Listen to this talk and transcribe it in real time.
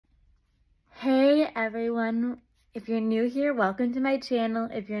everyone. If you're new here, welcome to my channel.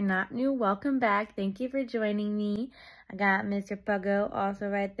 If you're not new, welcome back. Thank you for joining me. I got Mr. Puggo also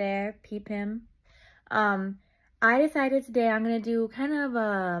right there. Peep him. I decided today I'm going to do kind of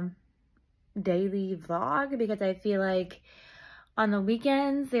a daily vlog because I feel like on the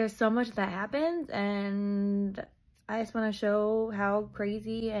weekends there's so much that happens and I just want to show how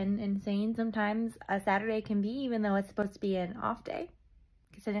crazy and insane sometimes a Saturday can be, even though it's supposed to be an off day.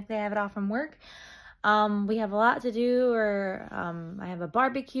 Because technically I have it off from work. We have a lot to do, I have a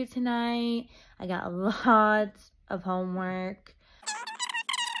barbecue tonight. I got lots of homework.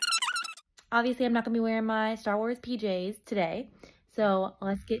 Obviously, I'm not going to be wearing my Star Wars PJs today. So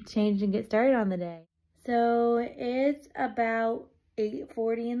let's get changed and get started on the day. So it's about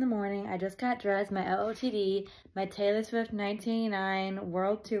 8:40 in the morning. I just got dressed, my OOTD, my Taylor Swift 1989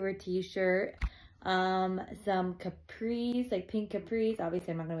 World Tour t-shirt, some capris, like pink capris.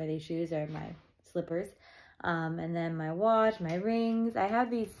 Obviously, I'm not going to wear these shoes or my slippers. And then my watch, my rings. I have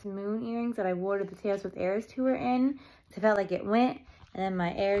these moon earrings that I wore to the Taylor Swift Eras Tour in. So I felt like it went. And then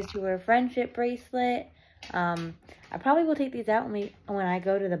my Eras Tour friendship bracelet. I probably will take these out when I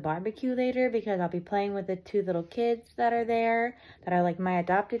go to the barbecue later because I'll be playing with the two little kids that are there, that are like my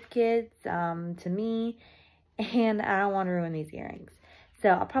adopted kids to me. And I don't want to ruin these earrings. So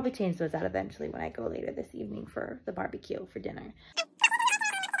I'll probably change those out eventually when I go later this evening for the barbecue for dinner.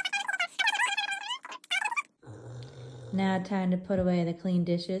 Now time to put away the clean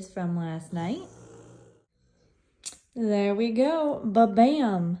dishes from last night. There we go.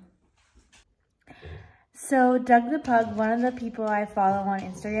 Ba-bam. So Doug the Pug, one of the people I follow on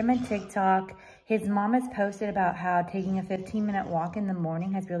Instagram and TikTok, his mom has posted about how taking a 15-minute walk in the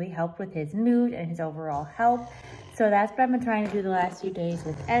morning has really helped with his mood and his overall health. So that's what I've been trying to do the last few days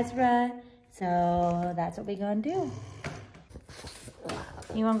with Ezra. So that's what we're gonna do.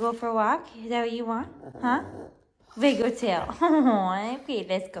 You wanna go for a walk? Is that what you want? Huh? Big go tail. Okay,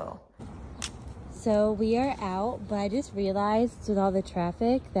 let's go. So we are out, but I just realized with all the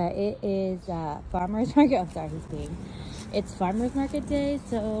traffic that it is farmer's market. I'm sorry, he's being. It's farmer's market day,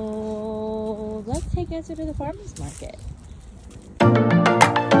 so let's take Ezra to the farmer's market.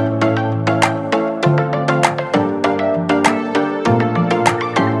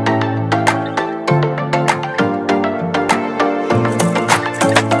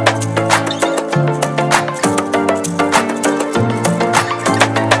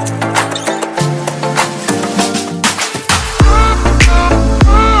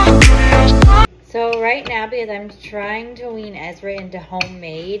 Because I'm trying to wean Ezra into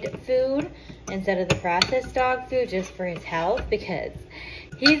homemade food instead of the processed dog food just for his health, because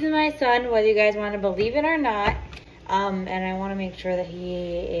he's my son, whether you guys want to believe it or not, and I want to make sure that he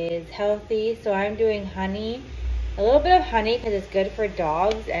is healthy. So I'm doing honey, a little bit of honey, because it's good for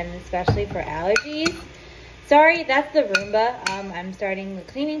dogs and especially for allergies. Sorry, that's the Roomba. I'm starting the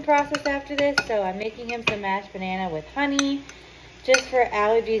cleaning process after this, so I'm making him some mashed banana with honey, just for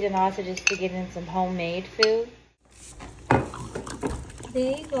allergies and also just to get in some homemade food.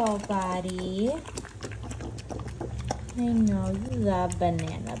 There you go, buddy. I know you love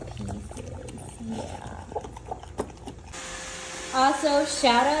banana pieces. Yeah. Also,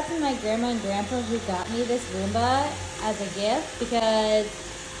 shout out to my grandma and grandpa who got me this Roomba as a gift because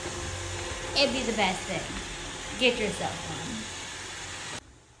it'd be the best thing. Get yourself one.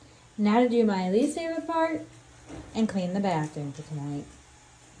 Now to do my least favorite part, and clean the bathroom for tonight.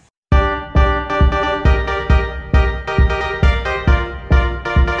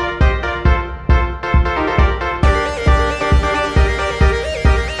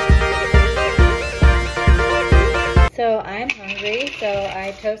 So I'm hungry, so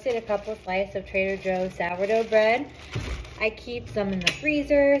I toasted a couple slices of Trader Joe's sourdough bread. I keep some in the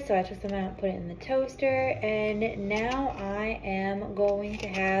freezer, so I took some out and put it in the toaster, and now I am going to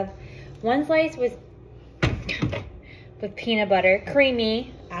have one slice with peanut butter,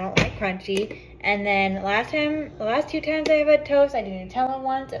 creamy. I don't like crunchy. And then the last two times I have had toast, I did Nutella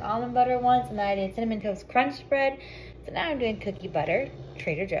once and almond butter once, and then I did cinnamon toast crunch spread. So now I'm doing cookie butter,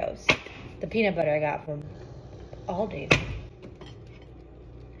 Trader Joe's. The peanut butter I got from Aldi. At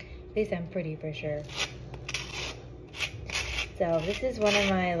least I'm pretty for sure. So this is one of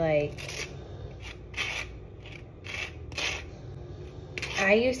my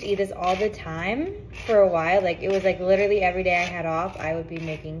I used to eat this all the time for a while. Like, it was like literally every day I had off, I would be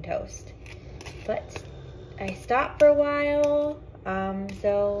making toast. But I stopped for a while.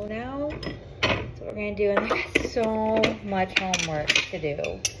 So now that's what we're gonna do. And I got so much homework to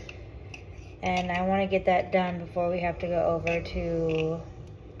do. And I want to get that done before we have to go over to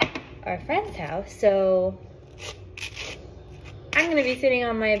our friend's house. So I'm gonna be sitting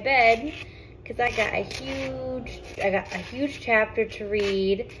on my bed because I got a huge chapter to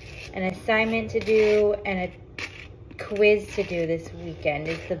read, an assignment to do, and a quiz to do this weekend.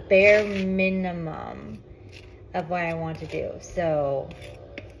 It's the bare minimum of what I want to do. So,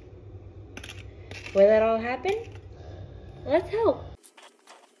 will that all happen? Let's hope.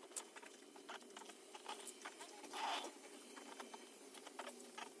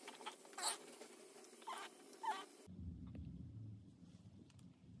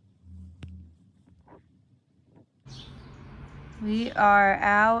 We are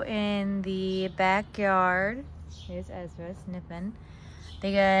out in the backyard. Here's Ezra sniffing.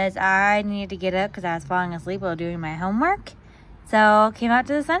 Because I needed to get up because I was falling asleep while doing my homework. So came out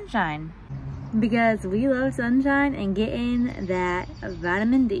to the sunshine. Because we love sunshine and getting that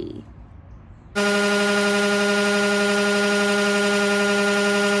vitamin D.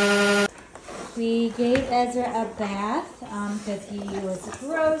 We gave Ezra a bath because he was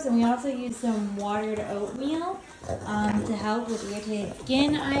gross, and we also used some watered oatmeal to help with irritated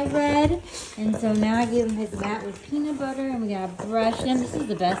skin, I read. And so now I gave him his mat with peanut butter, and we gotta brush him. This is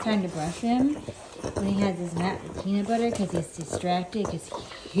the best time to brush him, when he has his mat with peanut butter, because he's distracted, because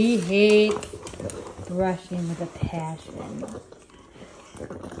he hates brushing with a passion.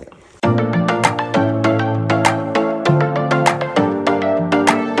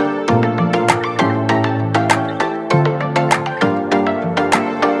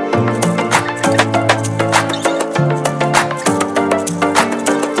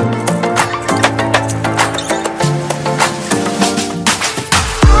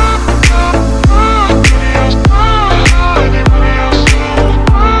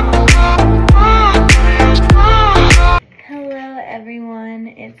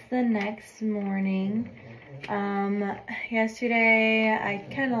 Next morning. Yesterday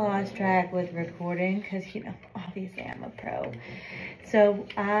I kind of lost track with recording because, you know, obviously I'm a pro. So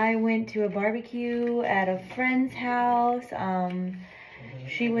I went to a barbecue at a friend's house.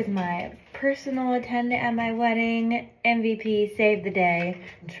 She was my personal attendant at my wedding. MVP, saved the day.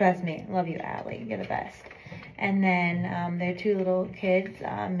 Trust me, love you, Allie. You're the best. And then their two little kids,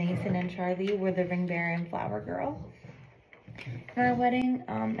 Mason and Charlie, were the ring bearer and flower girl at our wedding,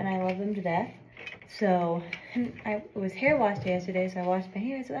 and I love them to death. So it was hair wash day yesterday, so I washed my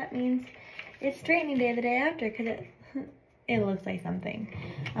hair, so that means it's straightening day the day after, because it looks like something.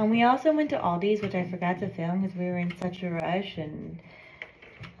 We also went to Aldi's, which I forgot to film because we were in such a rush, and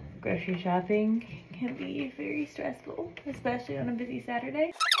grocery shopping can be very stressful, especially on a busy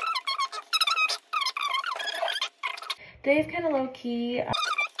Saturday. Today's kind of low-key.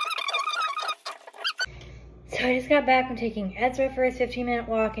 So I just got back from taking Ezra for his 15-minute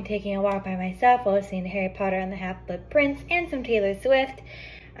walk and taking a walk by myself while listening to Harry Potter and the Half-Blood Prince and some Taylor Swift.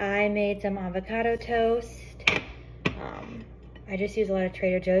 I made some avocado toast. I just use a lot of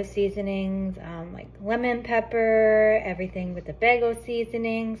Trader Joe's seasonings, like lemon pepper, everything with the bagel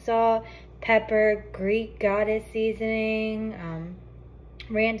seasoning, salt, pepper, Greek goddess seasoning,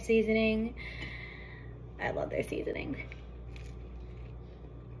 ranch seasoning. I love their seasoning.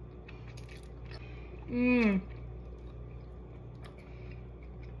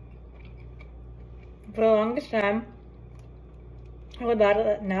 For the longest time, I would not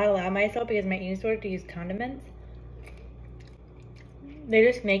allow myself, because my eating disorder, to use condiments. They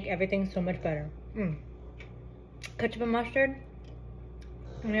just make everything so much better. Ketchup and mustard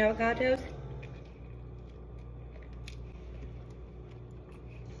on the avocado toast.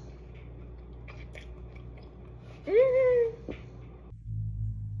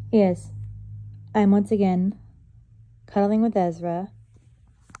 Yes, I'm once again cuddling with Ezra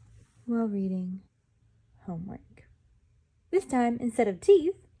while reading homework. This time, instead of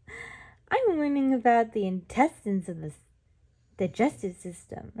teeth, I'm learning about the intestines of the digestive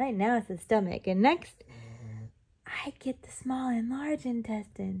system. Right now it's the stomach, and next I get the small and large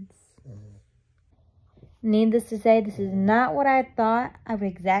intestines. Needless to say, this is not what I thought I would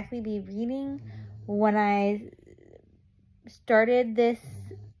exactly be reading when I started this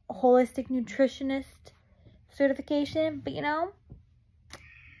holistic nutritionist certification, but you know,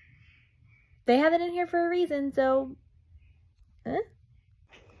 they have it in here for a reason, so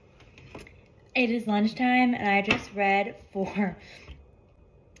It is lunchtime, and I just read for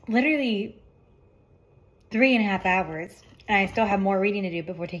literally 3.5 hours, and I still have more reading to do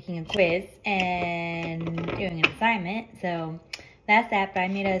before taking a quiz and doing an assignment. So that's that. But I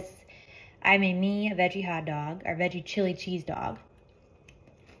made me a veggie hot dog, or veggie chili cheese dog.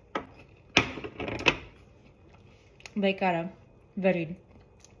 They got a veggie,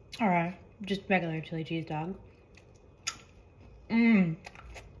 or just regular chili cheese dog.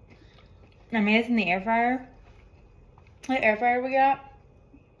 I made this in the air fryer. The air fryer we got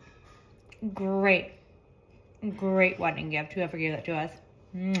great wedding gift. Whoever gave that to us.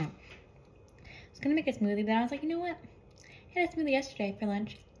 I was gonna make a smoothie, but I was like, you know what? I had a smoothie yesterday for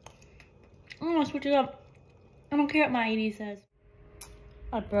lunch. I'm gonna switch it up. I don't care what my ID says.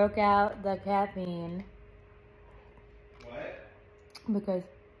 I broke out the caffeine. What? Because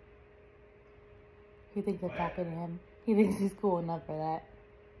he thinks I'm talking to him. He thinks he's cool enough for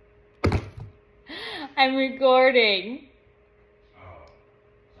that. I'm recording. Oh,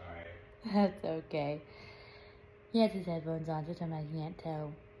 sorry. That's okay. He has his headphones on, so sometimes I can't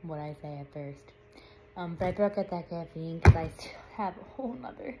tell what I say at first. But I broke out that caffeine because I still have a whole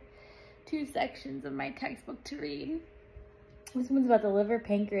nother 2 sections of my textbook to read. This one's about the liver,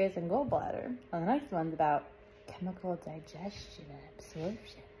 pancreas, and gallbladder. And the next one's about chemical digestion and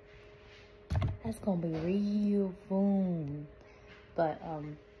absorption. That's gonna be real fun. But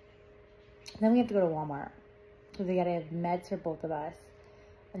then we have to go to Walmart because we gotta have meds for both of us.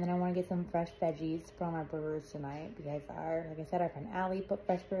 And then I want to get some fresh veggies for all my burgers tonight because like I said, our friend Allie put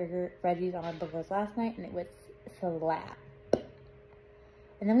fresh veggies on our burgers last night and it was slap.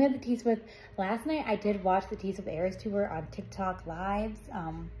 And then we have the T-Swift. Last night I did watch the T-Swift Eras Tour on TikTok Lives.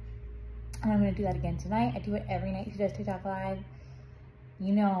 And I'm going to do that again tonight. I do it every night she does TikTok Live.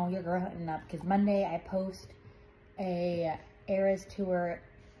 You know your girl hunting up because Monday I post a Eras Tour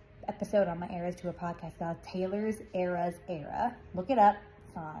episode on my Eras Tour podcast called Taylor's Eras Era. Look it up.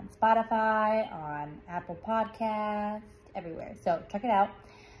 It's on Spotify, on Apple Podcasts, everywhere. So check it out.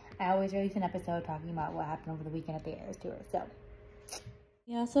 I always release an episode talking about what happened over the weekend at the Eras Tour. So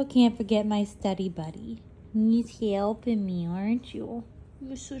you also can't forget my study buddy. He's helping me, aren't you?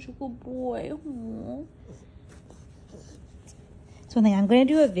 You're such a good boy. Aww. So one thing, I'm going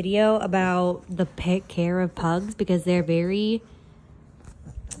to do a video about the care of pugs because they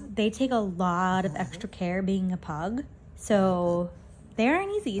take a lot of extra care being a pug. So they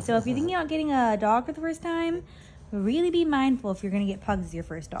aren't easy. So if you're thinking about getting a dog for the first time, really be mindful if you're going to get pugs as your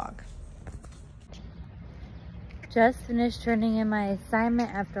first dog. Just finished turning in my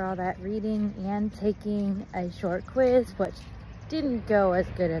assignment after all that reading and taking a short quiz, which didn't go as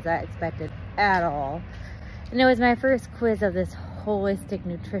good as I expected at all. And it was my first quiz of this holistic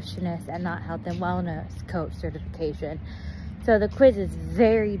nutritionist and not health and wellness coach certification. So the quiz is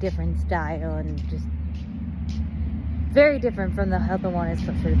very different style and just very different from the health and wellness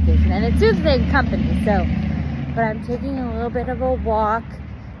coach certification. And it's through the same company, so, but I'm taking a little bit of a walk,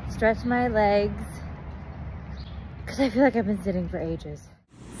 stretch my legs, because I feel like I've been sitting for ages.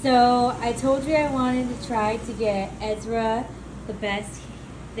 So I told you I wanted to try to get Ezra the best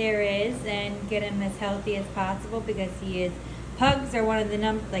there is and get him as healthy as possible because pugs are one of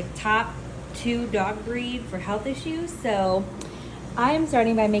the top 2 dog breed for health issues. So I am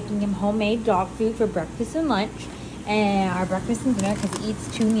starting by making him homemade dog food for breakfast and lunch and our breakfast and dinner because he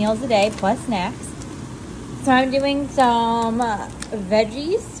eats 2 meals a day plus snacks. So I'm doing some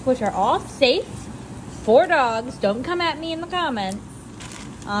veggies, which are all safe for dogs. Don't come at me in the comments.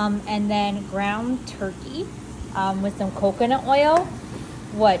 And then ground turkey with some coconut oil,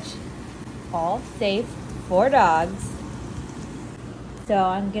 which all safe for dogs. So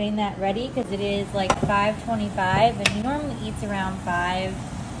I'm getting that ready because it is like 5:25 and he normally eats around 5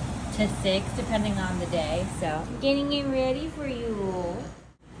 to 6 depending on the day. So I'm getting it ready for you.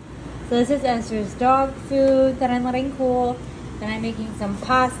 So this is Esther's dog food that I'm letting cool. Then I'm making some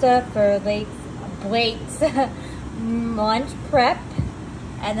pasta for Blake's lunch prep.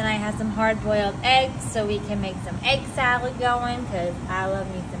 And then I have some hard-boiled eggs so we can make some egg salad going because I love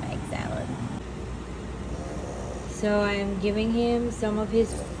me some egg salad. So I'm giving him some of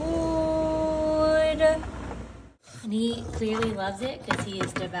his food. And he clearly loves it because he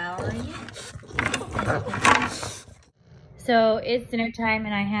is devouring it. So it's dinner time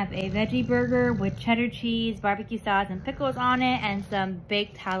and I have a veggie burger with cheddar cheese, barbecue sauce, and pickles on it, and some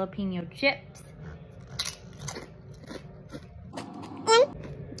baked jalapeno chips.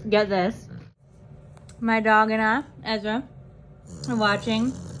 Get this. My dog and I, Ezra, are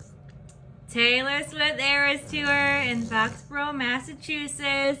watching Taylor Swift Eras Tour in Foxborough,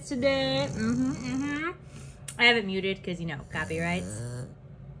 Massachusetts today. I have it muted because, you know, copyrights.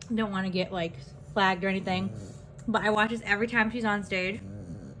 Don't want to get flagged or anything. But I watch this every time she's on stage.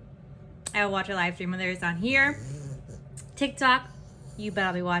 I will watch a live stream whether it's on here, TikTok. You bet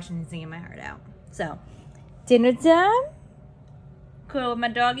I'll be watching and singing my heart out. So, dinner time. Cool with my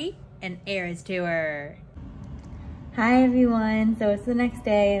doggy and Eras Tour. Hi everyone. So it's the next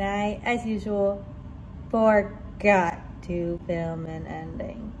day and I, as usual, forgot to film an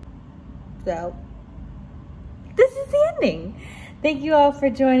ending. So this is the ending. Thank you all for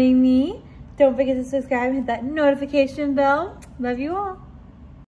joining me. Don't forget to subscribe and hit that notification bell. Love you all.